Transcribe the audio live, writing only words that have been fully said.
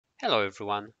Hello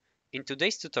everyone. In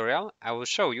today's tutorial, I will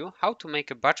show you how to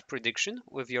make a batch prediction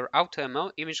with your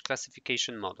AutoML image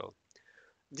classification model.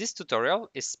 This tutorial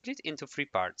is split into three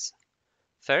parts.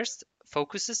 First,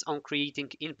 focuses on creating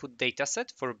input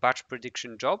dataset for batch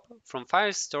prediction job from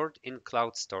files stored in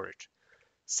cloud storage.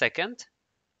 Second,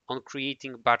 on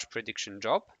creating batch prediction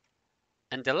job.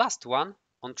 And the last one,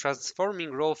 on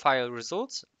transforming raw file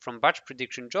results from batch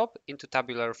prediction job into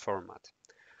tabular format.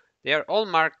 They are all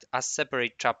marked as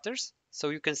separate chapters, so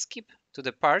you can skip to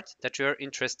the part that you are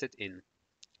interested in.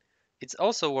 It's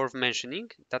also worth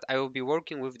mentioning that I will be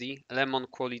working with the Lemon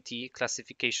Quality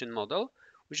Classification model,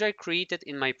 which I created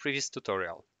in my previous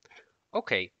tutorial.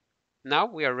 Okay, now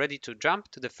we are ready to jump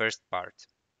to the first part.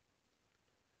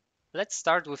 Let's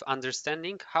start with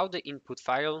understanding how the input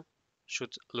file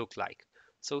should look like.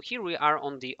 So here we are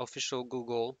on the official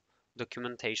Google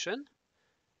documentation,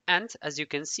 and as you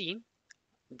can see,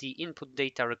 the input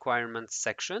data requirements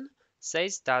section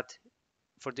says that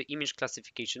for the image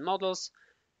classification models,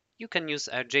 you can use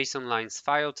a JSON lines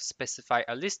file to specify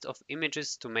a list of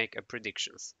images to make a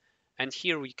predictions. And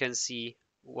here we can see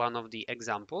one of the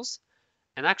examples.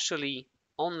 And actually,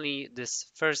 only this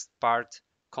first part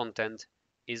content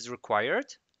is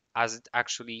required, as it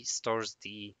actually stores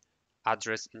the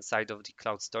address inside of the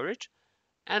cloud storage.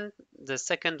 And the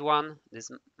second one,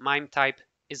 this MIME type,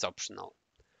 is optional.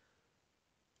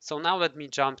 So now let me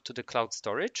jump to the cloud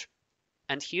storage.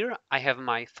 And here I have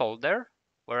my folder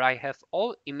where I have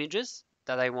all images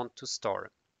that I want to store.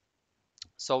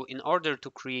 So in order to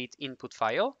create input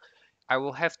file, I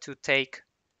will have to take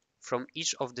from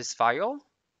each of this file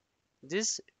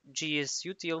this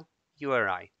gsutil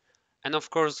URI. And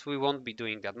of course, we won't be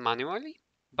doing that manually,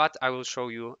 but I will show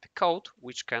you a code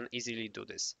which can easily do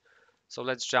this. So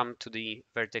let's jump to the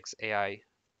Vertex AI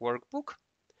workbook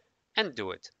and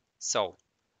do it. So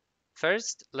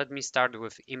first, let me start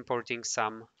with importing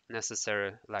some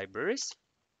necessary libraries.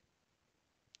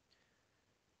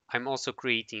 I'm also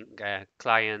creating a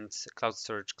client, cloud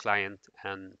storage client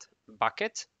and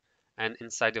bucket. And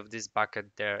inside of this bucket,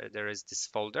 there is this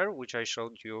folder, which I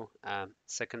showed you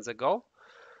seconds ago.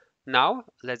 Now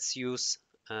let's use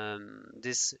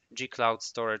this gcloud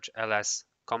storage ls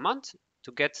command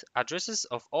to get addresses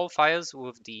of all files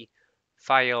with the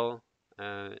file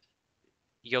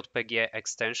JPG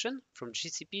extension from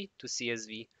GCP to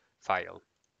CSV file.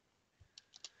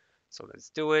 So let's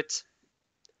do it.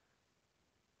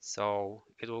 So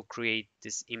it will create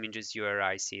this images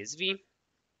URI CSV.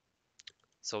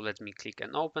 So let me click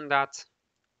and open that.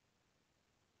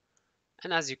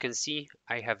 And as you can see,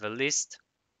 I have a list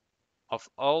of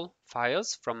all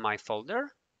files from my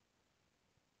folder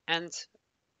and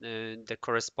the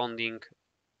corresponding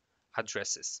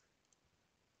addresses.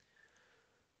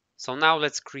 So now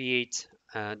let's create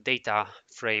a data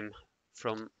frame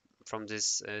from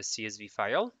this CSV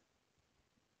file.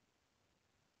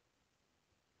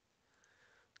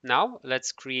 Now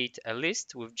let's create a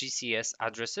list with GCS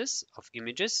addresses of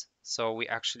images. So we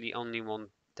actually only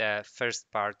want the first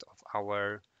part of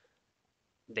our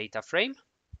data frame.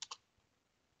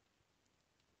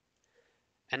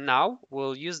 And now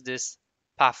we'll use this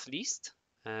path list.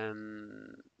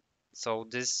 So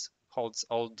this holds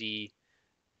all the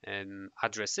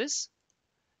addresses,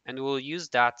 and we'll use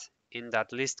that in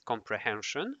that list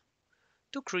comprehension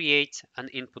to create an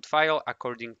input file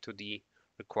according to the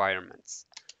requirements.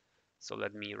 So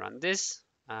let me run this.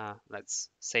 Let's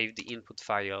save the input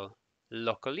file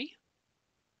locally.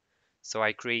 So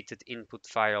I created input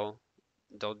file.jsonl.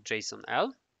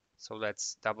 So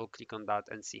let's double click on that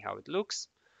and see how it looks.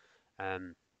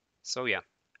 So yeah,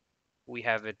 we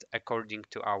have it according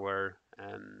to our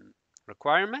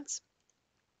requirements.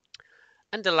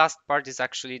 And the last part is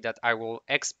actually that I will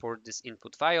export this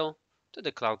input file to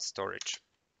the cloud storage.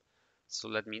 So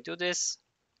let me do this.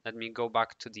 Let me go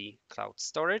back to the cloud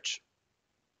storage.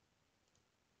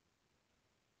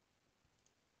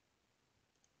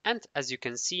 And as you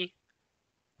can see,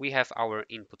 we have our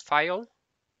input file.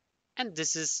 And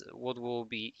this is what we'll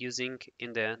be using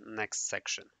in the next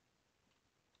section.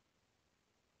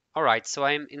 All right, so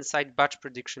I'm inside batch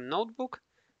prediction notebook.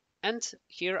 And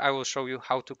here I will show you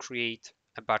how to create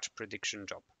a batch prediction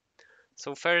job.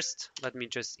 So first, let me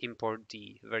just import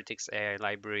the Vertex AI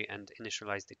library and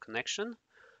initialize the connection.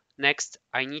 Next,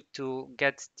 I need to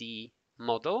get the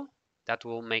model that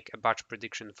will make a batch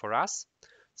prediction for us.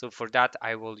 So for that,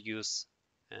 I will use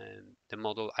the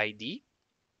model ID.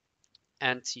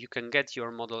 And you can get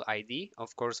your model ID,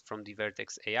 of course, from the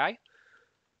Vertex AI.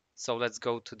 So let's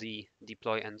go to the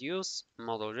deploy and use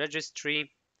model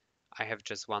registry. I have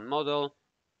just one model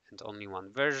and only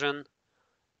one version.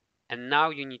 And now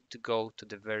you need to go to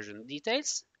the version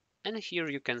details And here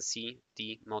you can see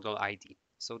the model ID.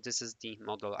 So this is the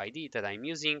model ID that I'm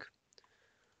using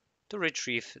to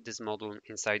retrieve this model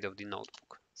inside of the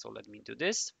notebook. So let me do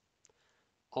this.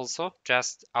 Also,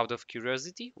 just out of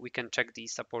curiosity, we can check the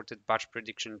supported batch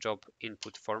prediction job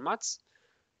input formats.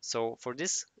 So for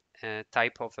this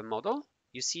type of a model,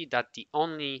 you see that the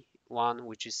only one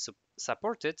which is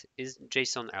supported is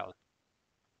JSON-L.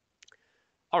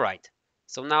 All right,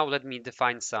 so now let me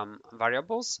define some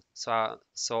variables.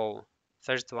 So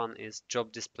first one is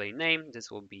job display name. This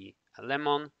will be a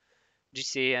lemon.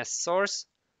 GCAS source.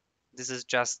 This is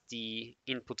just the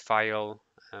input file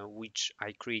which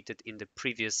I created in the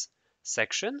previous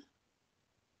section,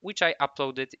 which I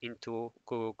uploaded into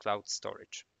Google Cloud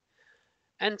Storage.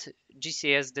 And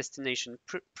GCS destination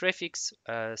prefix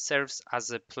serves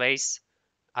as a place,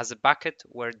 as a bucket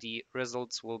where the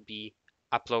results will be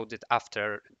uploaded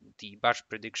after the batch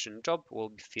prediction job will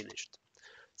be finished.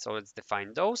 So let's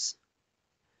define those.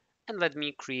 And let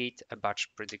me create a batch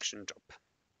prediction job.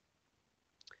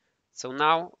 So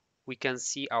now we can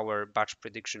see our batch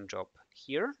prediction job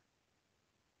here.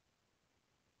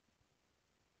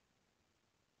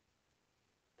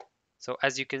 So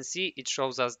as you can see, it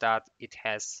shows us that it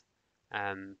has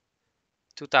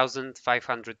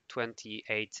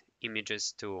 2,528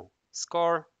 images to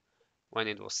score when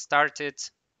it was started.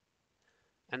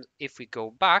 And if we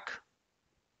go back,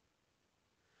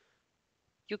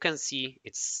 you can see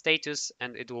its status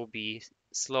and it will be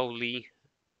slowly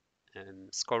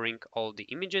scoring all the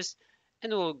images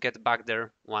and we'll get back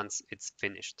there once it's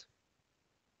finished.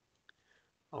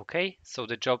 Okay, so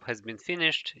the job has been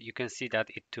finished. You can see that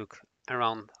it took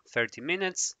around 30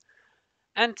 minutes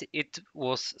and it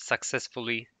was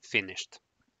successfully finished.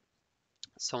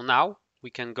 So now we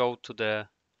can go to the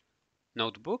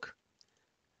notebook.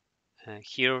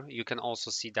 Here you can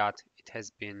also see that it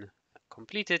has been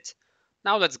completed.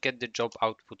 Now let's get the job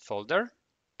output folder,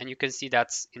 and you can see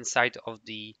that's inside of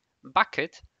the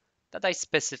bucket that I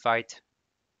specified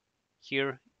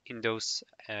here in those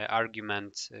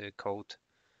argument code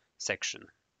section.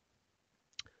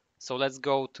 So let's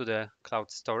go to the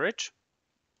cloud storage,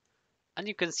 and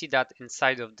you can see that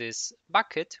inside of this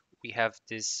bucket we have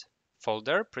this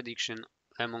folder prediction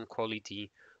lemon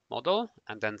quality model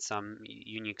and then some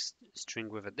unique string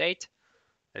with a date.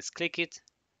 Let's click it,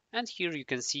 and here you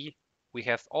can see we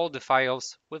have all the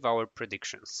files with our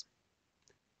predictions.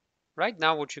 Right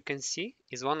now what you can see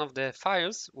is one of the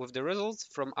files with the results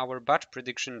from our batch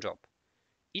prediction job.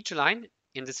 Each line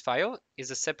in this file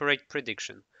is a separate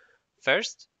prediction.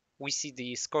 First, we see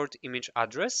the scored image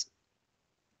address,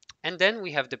 and then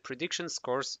we have the prediction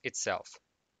scores itself.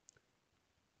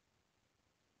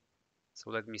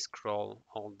 So let me scroll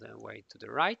all the way to the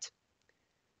right.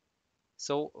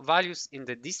 So values in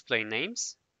the display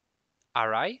names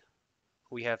array,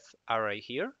 we have array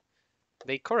here.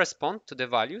 They correspond to the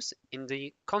values in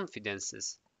the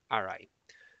confidences array,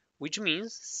 which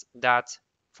means that,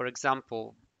 for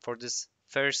example, for this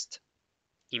first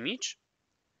image,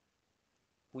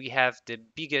 we have the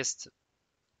biggest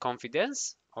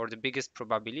confidence or the biggest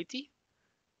probability,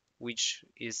 which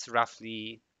is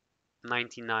roughly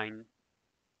 99%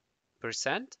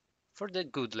 for the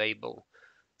good label.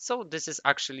 So this is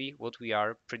actually what we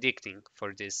are predicting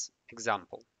for this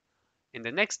example. In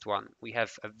the next one, we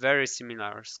have a very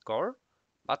similar score,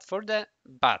 but for the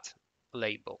bad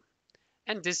label.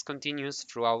 And this continues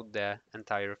throughout the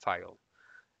entire file.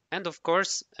 And of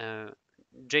course,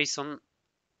 JSON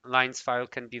lines file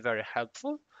can be very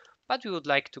helpful, but we would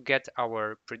like to get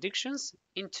our predictions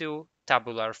into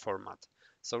tabular format.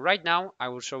 So right now, I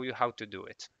will show you how to do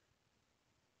it.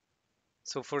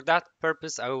 So for that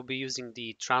purpose, I will be using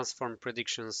the transform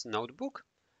predictions notebook.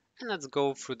 And let's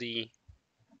go through the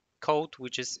code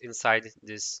which is inside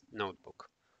this notebook.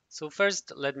 So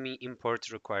first, let me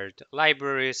import required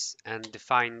libraries and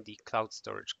define the cloud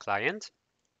storage client.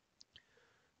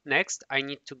 Next, I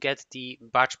need to get the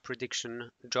batch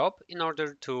prediction job in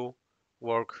order to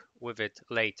work with it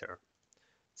later.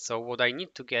 So what I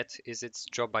need to get is its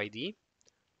job ID.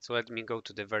 So let me go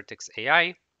to the Vertex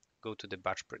AI, go to the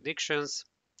batch predictions,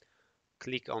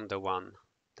 click on the one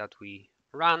that we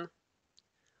run,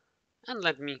 and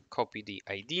let me copy the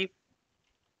ID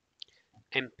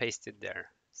and paste it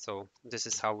there. So this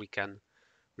is how we can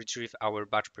retrieve our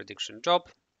batch prediction job.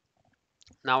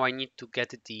 Now I need to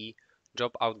get the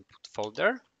job output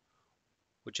folder,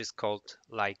 which is called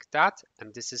like that.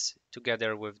 And this is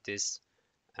together with this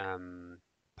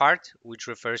part, which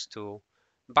refers to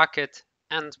bucket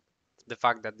and the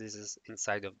fact that this is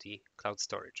inside of the cloud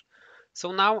storage.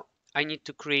 So now I need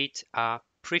to create a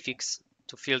prefix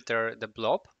to filter the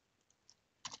blob.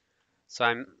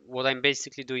 So what I'm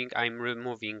basically doing, I'm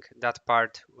removing that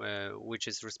part which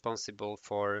is responsible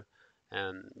for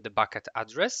the bucket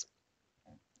address.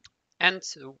 And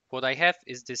what I have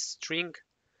is this string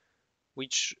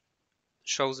which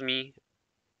shows me,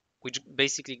 which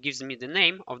basically gives me the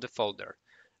name of the folder.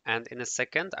 And in a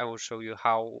second, I will show you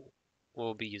how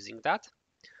we'll be using that.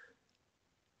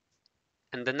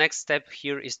 And the next step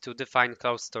here is to define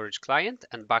cloud storage client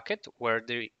and bucket where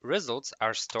the results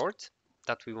are stored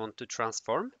that we want to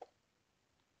transform.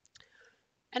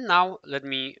 And now let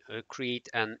me create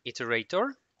an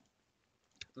iterator,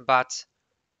 but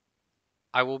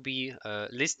I will be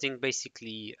listing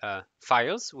basically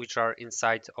files which are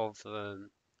inside of the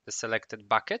selected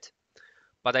bucket,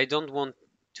 but I don't want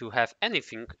to have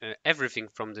everything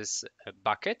from this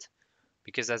bucket,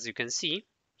 because as you can see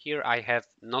here, I have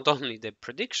not only the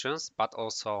predictions, but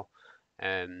also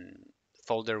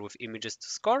folder with images to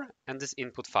score and this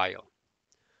input file.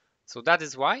 So that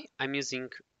is why I'm using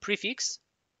prefix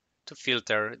to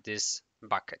filter this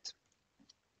bucket.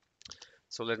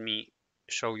 So let me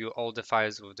show you all the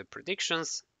files with the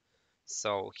predictions.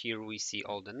 So here we see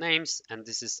all the names, and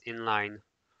this is in line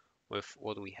with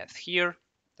what we have here.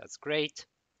 That's great.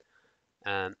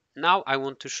 Now I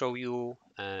want to show you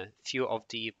a few of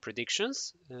the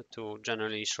predictions to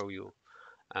generally show you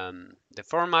the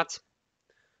format,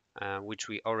 which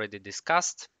we already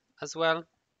discussed as well.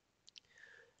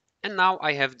 And now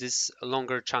I have this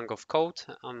longer chunk of code,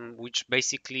 which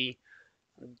basically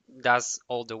does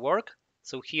all the work.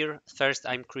 So here, first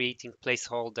I'm creating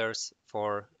placeholders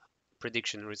for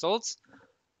prediction results.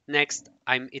 Next,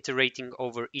 I'm iterating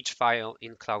over each file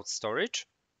in cloud storage.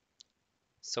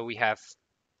 So we have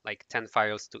like 10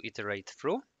 files to iterate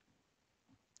through.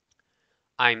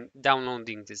 I'm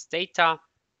downloading this data.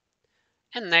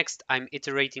 And next, I'm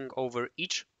iterating over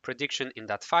each prediction in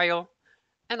that file.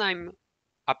 And I'm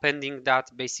appending that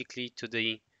basically to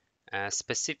the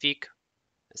specific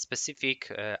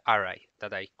array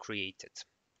that I created.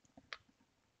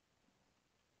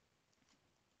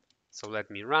 So let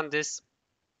me run this.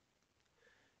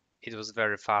 It was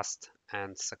very fast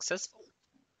and successful.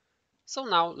 So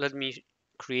now let me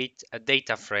create a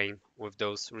data frame with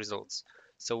those results.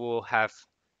 So we'll have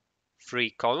 3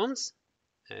 columns,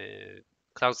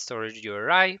 cloud storage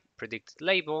URI, predicted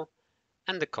label,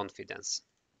 and the confidence.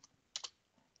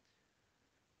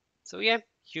 So yeah,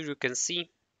 here you can see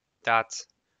that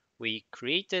we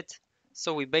created.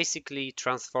 So we basically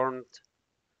transformed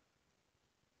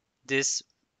this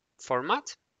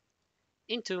format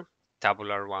into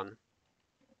tabular one.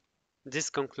 This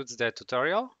concludes the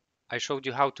tutorial. I showed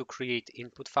you how to create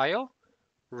input file,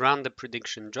 run the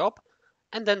prediction job,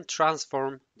 and then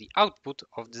transform the output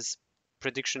of this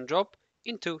prediction job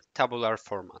into tabular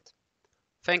format.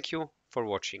 Thank you for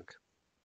watching.